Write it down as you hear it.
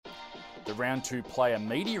The Round 2 Player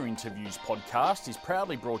Media Interviews podcast is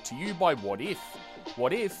proudly brought to you by What If?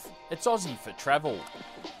 What If? It's Aussie for travel.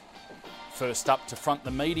 First up to front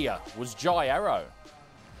the media was Jai Arrow.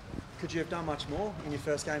 Could you have done much more in your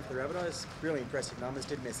first game for the Rabbitohs? Really impressive numbers,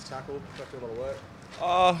 did miss a tackle, got to do a lot of work.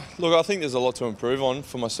 Look, I think there's a lot to improve on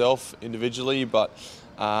for myself individually, but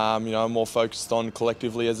I'm more focused on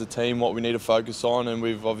collectively as a team what we need to focus on, and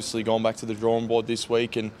we've obviously gone back to the drawing board this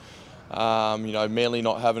week, and Manly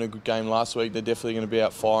not having a good game last week, they're definitely going to be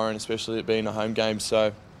out firing, especially it being a home game.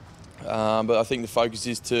 So, but I think the focus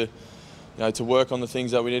is to work on the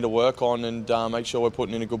things that we need to work on and make sure we're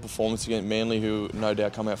putting in a good performance against Manly, who no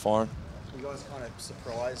doubt come out firing. Were you guys kind of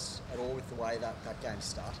surprised at all with the way that game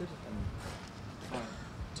started and kind of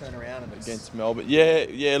turn around and against Melbourne?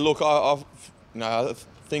 Yeah. Look, I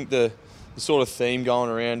think the sort of theme going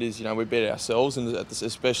around is we beat ourselves, and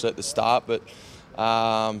especially at the start. But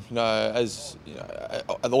although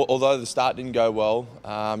the start didn't go well,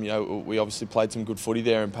 we obviously played some good footy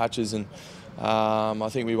there in patches, and I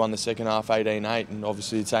think we won the second half 18-8, and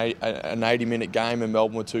obviously it's an 80-minute game, and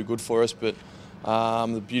Melbourne were too good for us. But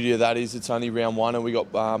the beauty of that is it's only round one, and we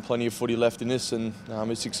got plenty of footy left in this, and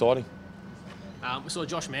it's exciting. We saw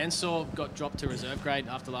Josh Mansour got dropped to reserve grade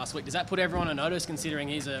after last week. Does that put everyone on notice, considering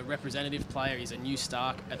he's a representative player, he's a new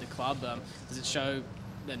star at the club? Does it show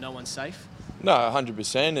that no one's safe? No,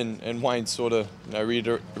 100%, and Wayne sort of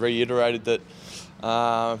reiterated that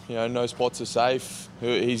no spots are safe.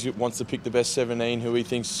 He wants to pick the best 17 who he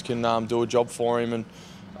thinks can do a job for him, and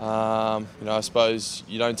I suppose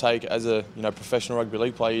you don't take, as a professional rugby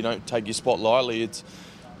league player, you don't take your spot lightly. It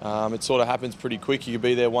sort of happens pretty quick. You could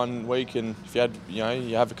be there 1 week, and if you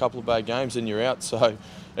have a couple of bad games, then you're out. So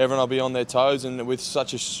everyone will be on their toes, and with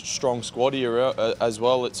such a strong squad here as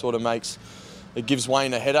well, it gives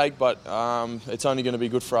Wayne a headache, but it's only going to be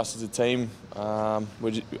good for us as a team.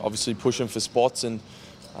 We're obviously pushing for spots, and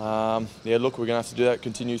we're going to have to do that,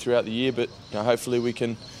 continue throughout the year. But hopefully we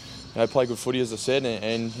can play good footy, as I said,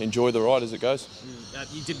 and enjoy the ride as it goes.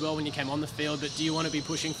 You did well when you came on the field, but do you want to be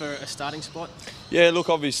pushing for a starting spot? Yeah, look,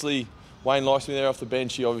 obviously Wayne likes me there off the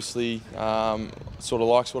bench. He obviously sort of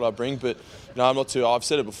likes what I bring, but I've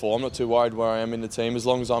said it before, I'm not too worried where I am in the team. As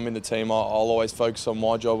long as I'm in the team, I'll always focus on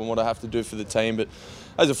my job and what I have to do for the team. But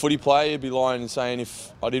as a footy player, you'd be lying and saying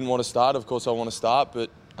if I didn't want to start, of course I want to start, but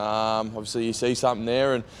obviously you see something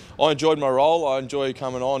there, and I enjoyed my role. I enjoy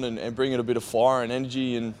coming on and bringing a bit of fire and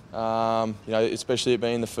energy, and especially it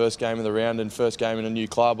being the first game of the round and first game in a new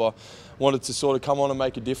club, I wanted to sort of come on and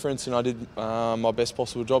make a difference, and I did my best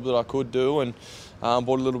possible job that I could do, and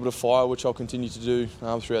brought a little bit of fire, which I'll continue to do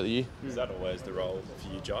throughout the year. Is that always the role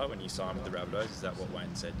for you, Jai, when you signed with the Rabbitohs? Is that what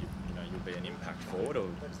Wayne said? You'll be an impact forward, or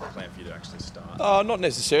is the plan for you to actually start? Not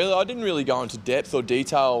necessarily. I didn't really go into depth or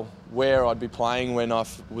detail where I'd be playing when I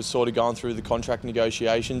was sort of going through the contract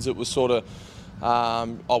negotiations. It was sort of I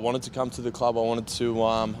wanted to come to the club. I wanted to,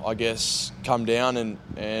 come down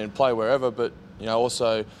and play wherever. But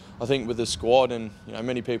also I think with the squad, and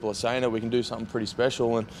many people are saying that we can do something pretty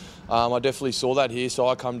special, and I definitely saw that here. So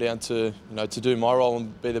I come down to to do my role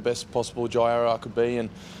and be the best possible Jai Arrow I could be, and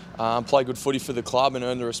play good footy for the club and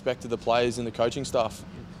earn the respect of the players and the coaching staff.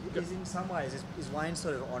 In some ways, is Wayne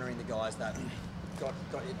sort of honouring the guys that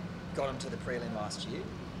got him to the prelim last year?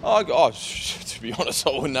 To be honest,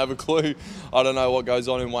 I wouldn't have a clue. I don't know what goes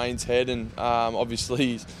on in Wayne's head, and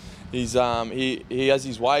obviously he has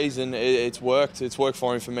his ways, and it's worked. It's worked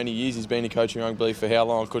for him for many years. He's been in coaching rugby league for how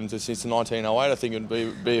long? I couldn't since 1908. I think it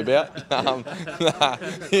would be about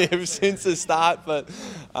since the start. But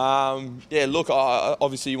look,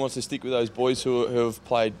 obviously he wants to stick with those boys who have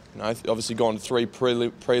played. Obviously gone to 3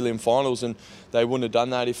 prelim finals, and they wouldn't have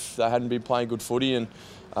done that if they hadn't been playing good footy. And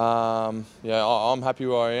I'm happy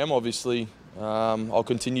where I am. Obviously, I'll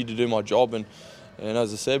continue to do my job, and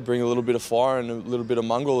as I said, bring a little bit of fire and a little bit of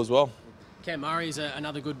mongrel as well. Cam Murray's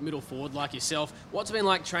another good middle forward like yourself. What's it been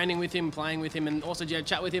like training with him, playing with him, and also did you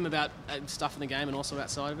chat with him about stuff in the game and also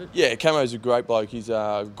outside of it? Yeah, Camo's a great bloke. He's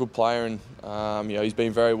a good player, and he's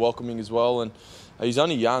been very welcoming as well. And he's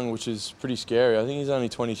only young, which is pretty scary. I think he's only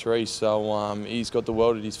 23, so he's got the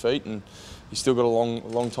world at his feet, and he's still got a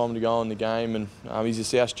long time to go in the game. And he's a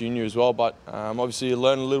South junior as well, but obviously you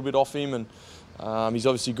learn a little bit off him, and he's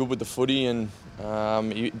obviously good with the footy, and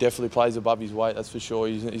he definitely plays above his weight, that's for sure.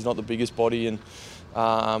 He's not the biggest body, and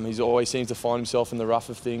he always seems to find himself in the rough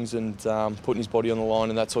of things and putting his body on the line,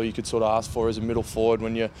 and that's all you could sort of ask for as a middle forward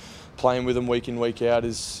when you're playing with them week in, week out,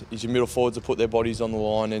 is your middle forwards to put their bodies on the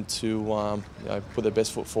line and to put their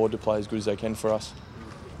best foot forward to play as good as they can for us.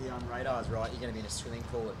 The radar's right, you're going to be in a swimming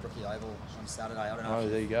pool at Brookie Oval on Saturday.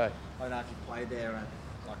 There you go. I don't know if you played there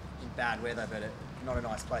in bad weather, but not a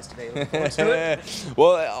nice place to be. Looking forward to it.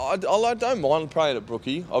 Well, I don't mind playing at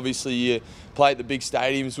Brookie. Obviously, you play at the big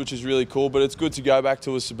stadiums, which is really cool, but it's good to go back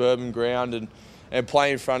to a suburban ground and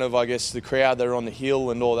play in front of, I guess, the crowd that are on the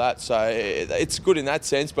hill and all that. So it's good in that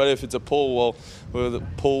sense, but if it's a pool, well, the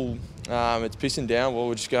pool, it's pissing down, well,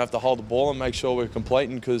 we're just going to have to hold the ball and make sure we're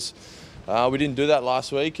completing, because we didn't do that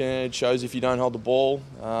last week, and it shows if you don't hold the ball,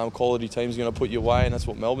 quality team's going to put you away, and that's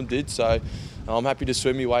what Melbourne did. So I'm happy to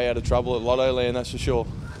swim your way out of trouble at Lotto Land, that's for sure.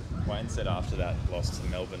 Wayne said after that loss to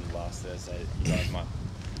Melbourne last Thursday, you guys might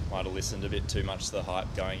have listened a bit too much to the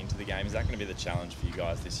hype going into the game. Is that going to be the challenge for you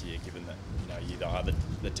guys this year, given that you are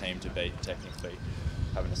the team to beat technically,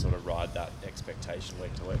 having to sort of ride that expectation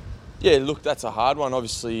week to week? Yeah, look, that's a hard one.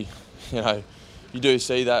 Obviously, you do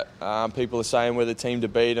see that people are saying we're the team to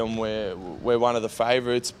beat and we're one of the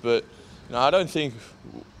favourites, but I don't think,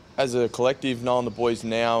 as a collective, knowing the boys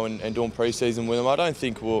now and doing pre-season with them, I don't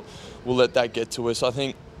think we'll let that get to us. I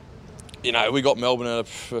think we got Melbourne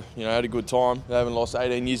at a good time. They haven't lost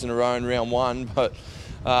 18 years in a row in round one, but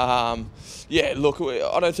look,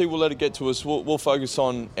 I don't think we'll let it get to us. We'll focus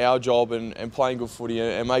on our job and playing good footy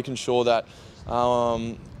and making sure that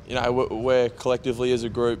we're collectively as a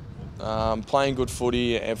group playing good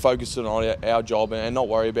footy and focusing on our job and not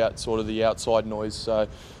worry about sort of the outside noise. So,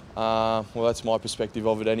 that's my perspective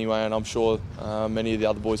of it anyway, and I'm sure many of the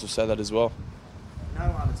other boys will say that as well.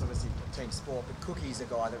 It's obviously team sport, but Cookie's a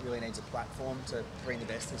guy that really needs a platform to bring the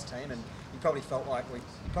best to his team, and he probably felt like he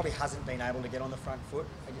probably hasn't been able to get on the front foot,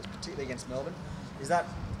 particularly against Melbourne. Is that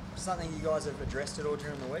something you guys have addressed at all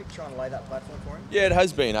during the week, trying to lay that platform for him? Yeah, it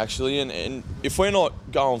has been actually, and if we're not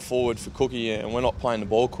going forward for Cookie and we're not playing the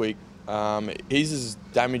ball quick, he's as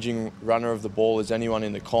damaging runner of the ball as anyone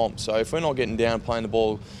in the comp. So if we're not getting down playing the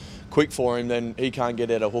ball quick for him, then he can't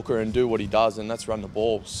get out a hooker and do what he does, and that's run the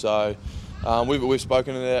ball. So we've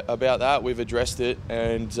spoken about that, we've addressed it,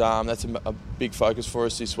 and that's a big focus for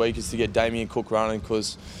us this week, is to get Damien Cook running,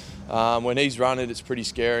 because when he's running, it's pretty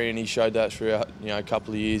scary, and he showed that throughout a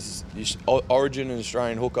couple of years. He's Origin and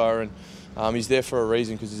Australian hooker, and he's there for a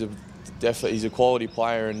reason, because he's a quality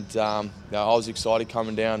player, and I was excited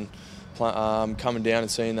coming down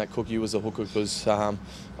and seeing that Cookie was a hooker, because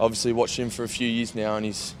obviously watched him for a few years now, and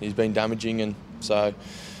he's been damaging, and so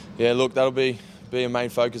look, that'll be a main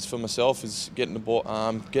focus for myself, is getting the ball,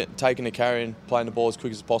 taking the carry and playing the ball as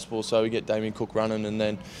quick as possible, so we get Damien Cook running, and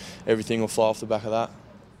then everything will fly off the back of that.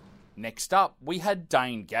 Next up, we had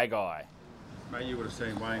Dane Gagai. Mate, you would have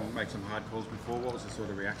seen Wayne make some hard calls before. What was the sort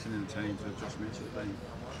of reaction in the team to Josh Mitchell being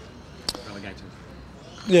relegated?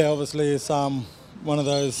 Yeah, obviously it's one of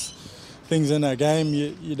those things in a game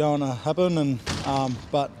you don't want to happen, and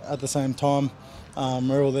but at the same time,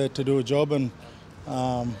 we're all there to do a job, and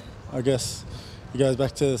I guess it goes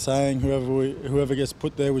back to the saying, whoever gets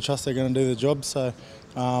put there, we trust they're going to do the job. So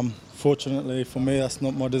fortunately for me, that's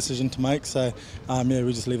not my decision to make. So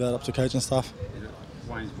we just leave that up to coach and staff. Is it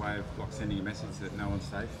Wayne's way of sending a message that no one's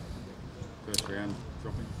safe? First round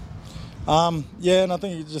dropping? And I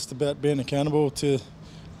think it's just about being accountable to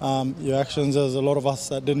your actions. There's a lot of us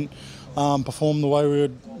that didn't perform the way we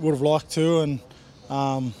would have liked to, and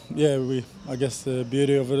I guess the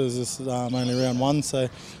beauty of it is this only round one, so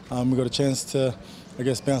we've got a chance to,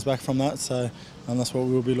 bounce back from that. So that's what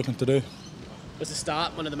we'll be looking to do. Was the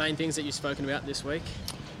start one of the main things that you've spoken about this week?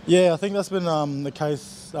 Yeah, I think that's been the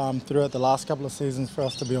case throughout the last couple of seasons for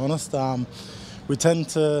us, to be honest. We tend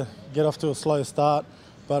to get off to a slow start,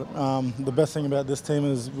 but the best thing about this team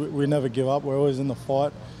is we never give up. We're always in the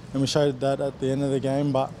fight, and we showed that at the end of the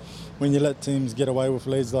game. But when you let teams get away with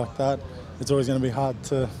leads like that, it's always going to be hard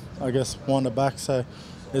to, wind it back. So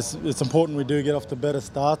it's important we do get off to better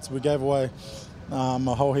starts. We gave away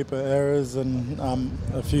a whole heap of errors and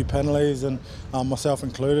a few penalties, and myself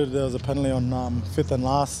included. There was a penalty on fifth and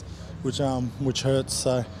last, which hurts.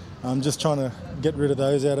 So I'm just trying to get rid of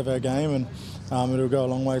those out of our game, and it'll go a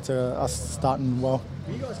long way to us starting well.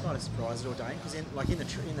 Were you guys kind of surprised at all, Dane? Because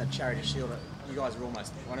in the Charity Shield, you guys were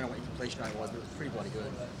almost, I don't know what your completion rate was, but it was pretty bloody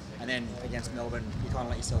good. And then against Melbourne, you kind of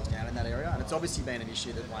let yourselves down in that area, and it's obviously been an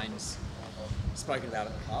issue that Wayne's spoken about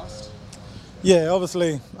in the past. Yeah,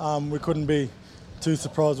 obviously we couldn't be too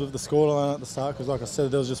surprised with the scoreline at the start, because like I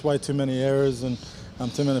said, there was just way too many errors and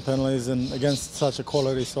too many penalties, and against such a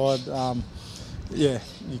quality side, you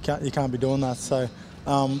can't be doing that. So,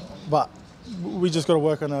 but we just got to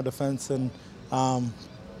work on our defence and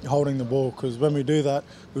holding the ball, because when we do that,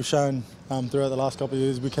 we've shown throughout the last couple of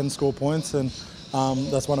years we can score points, and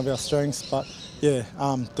that's one of our strengths. But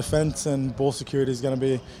defence and ball security is going to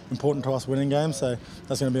be important to us winning games, so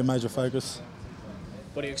that's going to be a major focus.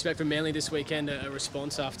 What do you expect from Manly this weekend? A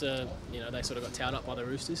response after they sort of got towed up by the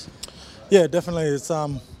Roosters? Yeah, definitely. It's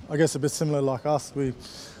I guess a bit similar like us. We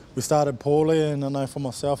started poorly, and I know for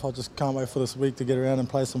myself, I just can't wait for this week to get around and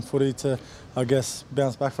play some footy to, I guess,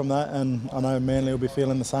 bounce back from that. And I know Manly will be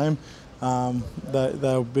feeling the same.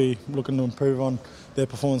 They'll be looking to improve on their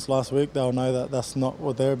performance last week. They'll know that that's not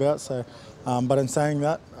what they're about. So, but in saying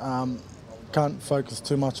that, can't focus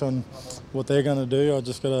too much on what they're going to do. I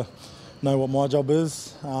just got to know what my job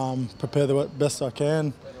is, prepare the best I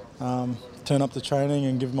can, turn up to training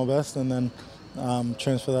and give my best, and then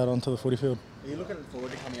transfer that onto the footy field. Are you looking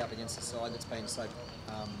forward to coming up against a side that's been so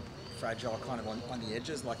fragile, kind of on the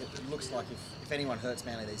edges? Like it looks like if anyone hurts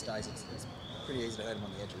Manly these days, it's pretty easy to hurt them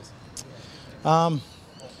on the edges.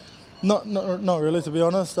 Not really, to be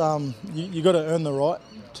honest. You got to earn the right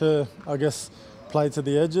to, I guess, play to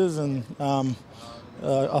the edges, and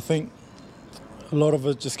I think a lot of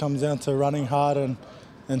it just comes down to running hard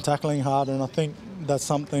and tackling hard, and I think that's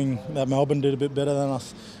something that Melbourne did a bit better than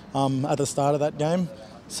us at the start of that game.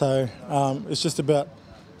 So it's just about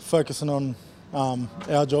focusing on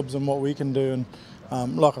our jobs and what we can do.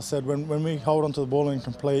 And like I said, when we hold onto the ball and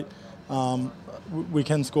complete, we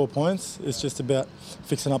can score points. It's just about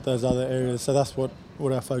fixing up those other areas. So that's what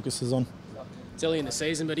our focus is on. It's early in the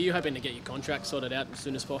season, but are you hoping to get your contract sorted out as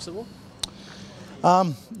soon as possible?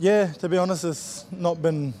 Yeah, to be honest, it's not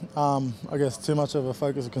been, I guess, too much of a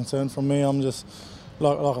focus or concern from me. I'm just,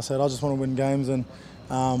 like I said, I just want to win games, and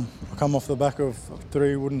I come off the back of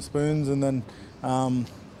 3 wooden spoons, and then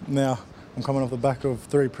now I'm coming off the back of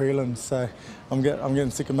 3 prelims. So I'm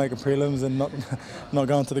getting sick of making prelims and not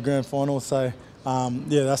going to the grand final. So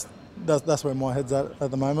yeah, that's where my head's at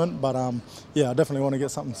the moment. But yeah, I definitely want to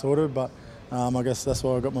get something sorted. But I guess that's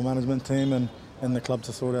why I've got my management team and the club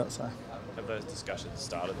to sort out. So. Have those discussions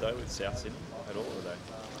started though with South Sydney at all?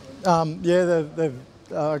 Or yeah, they've.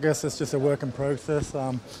 I guess it's just a work in process.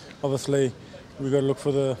 Obviously, we've got to look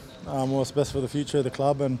for what's best for the future of the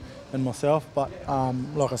club and myself. But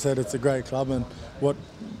like I said, it's a great club, and what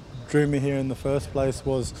drew me here in the first place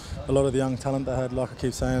was a lot of the young talent they had. Like I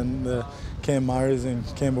keep saying, the Cam Murrays and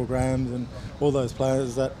Campbell Grahams and all those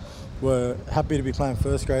players that were happy to be playing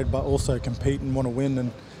first grade, but also compete and want to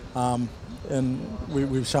win. And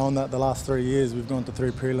we've shown that the last 3 years. We've gone to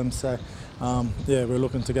 3 prelims. So yeah, we're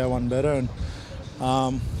looking to go one better. And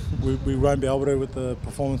we won't be able to with the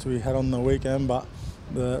performance we had on the weekend, but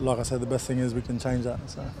like I said, the best thing is we can change that.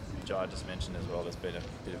 So. Jai just mentioned as well, there's been a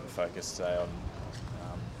bit of a focus today on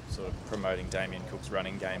sort of promoting Damien Cook's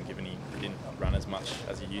running game, given he didn't run as much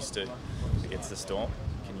as he used to against the Storm.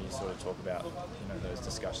 Can you sort of talk about those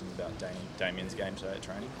discussions about Damien's game today at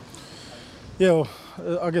training? Yeah,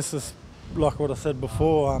 well, I guess it's like what I said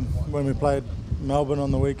before. When we played Melbourne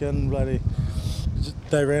on the weekend,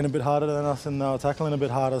 they ran a bit harder than us and they were tackling a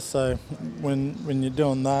bit harder. So when you're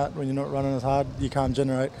doing that, when you're not running as hard, you can't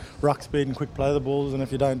generate ruck speed and quick play the balls. And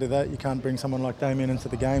if you don't do that, you can't bring someone like Damien into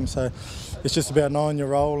the game. So it's just about knowing your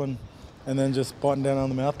role and then just biting down on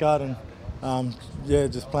the mouth guard and yeah,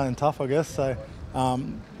 just playing tough, I guess. So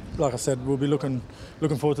like I said, we'll be looking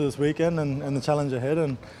forward to this weekend and the challenge ahead.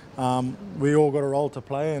 And we all got a role to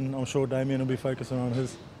play, and I'm sure Damien will be focusing on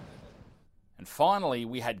his. And finally,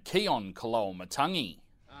 we had Keaon Koloamatangi.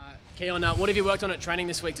 Keaon, what have you worked on at training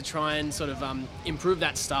this week to try and sort of improve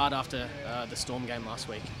that start after the Storm game last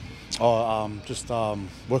week? Just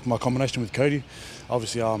working my combination with Cody.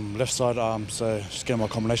 Obviously, left side, so just getting my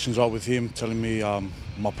combinations right with him, telling me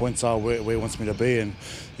my points are where he wants me to be, and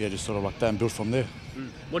yeah, just sort of like that and build from there.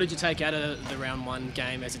 What did you take out of the round 1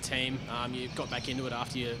 game as a team? You got back into it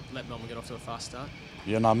after you let Melbourne get off to a fast start.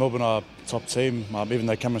 Yeah, Melbourne are a top team. Even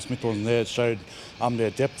though Cameron Smith wasn't there, it showed their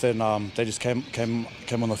depth, and they just came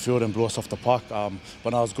on the field and blew us off the park. But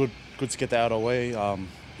it was good to get that out of the way.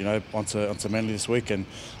 Onto Manly this week, and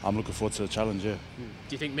I'm looking forward to the challenge. Yeah.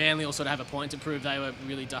 Do you think Manly will sort of have a point to prove they were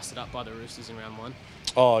really dusted up by the Roosters in round 1?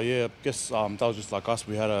 Oh yeah, I guess that was just like us.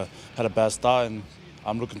 We had a bad start, and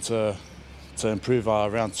I'm looking to improve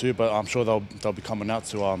round 2. But I'm sure they'll be coming out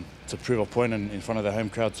to prove a point in front of their home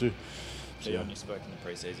crowd too. Keaon, you spoke in the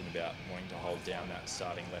pre-season about wanting to hold down that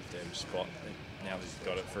starting left edge spot. Now that you've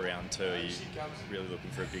got it for round 2, are you really looking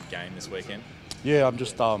for a big game this weekend? Yeah, I'm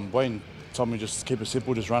just Wayne told me just keep it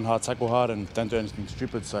simple, just run hard, tackle hard, and don't do anything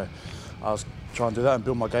stupid. So I was trying to do that and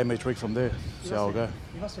build my game each week from there. See how I'll go.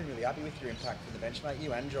 You must have been really happy with your impact from the bench, mate.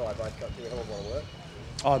 You and Jai both got through a hell of a lot of work.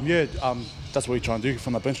 That's what we try and do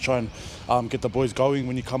from the bench, try and get the boys going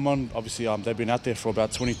when you come on. Obviously, they've been out there for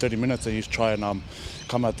about 20-30 minutes, and you just try and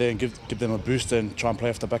come out there and give them a boost and try and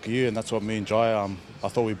play off the back of you, and that's what me and Jai I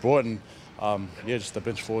thought we brought, and just the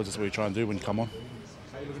bench forwards is what you try and do when you come on.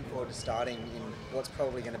 You're looking forward to starting in what's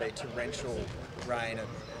probably going to be torrential rain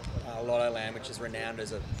at Lotto Land, which is renowned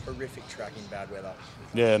as a horrific track in bad weather.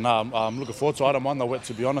 Yeah, no, I'm looking forward to it. I don't mind the wet,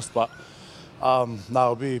 to be honest, but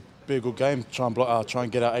it'll be a good game. Try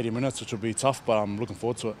and get out 80 minutes, which will be tough, but I'm looking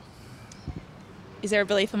forward to it. Is there a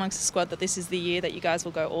belief amongst the squad that this is the year that you guys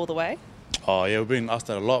will go all the way? Oh yeah, we've been asked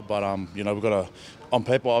that a lot, but we've got on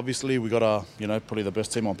paper, obviously we got probably the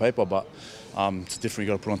best team on paper, but it's different.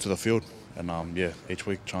 You got to put onto the field, and each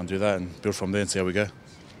week try and do that and build from there and see how we go.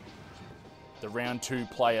 The Round 2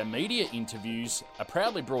 player media interviews are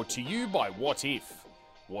proudly brought to you by What If?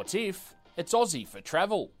 What If? It's Aussie for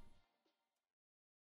travel.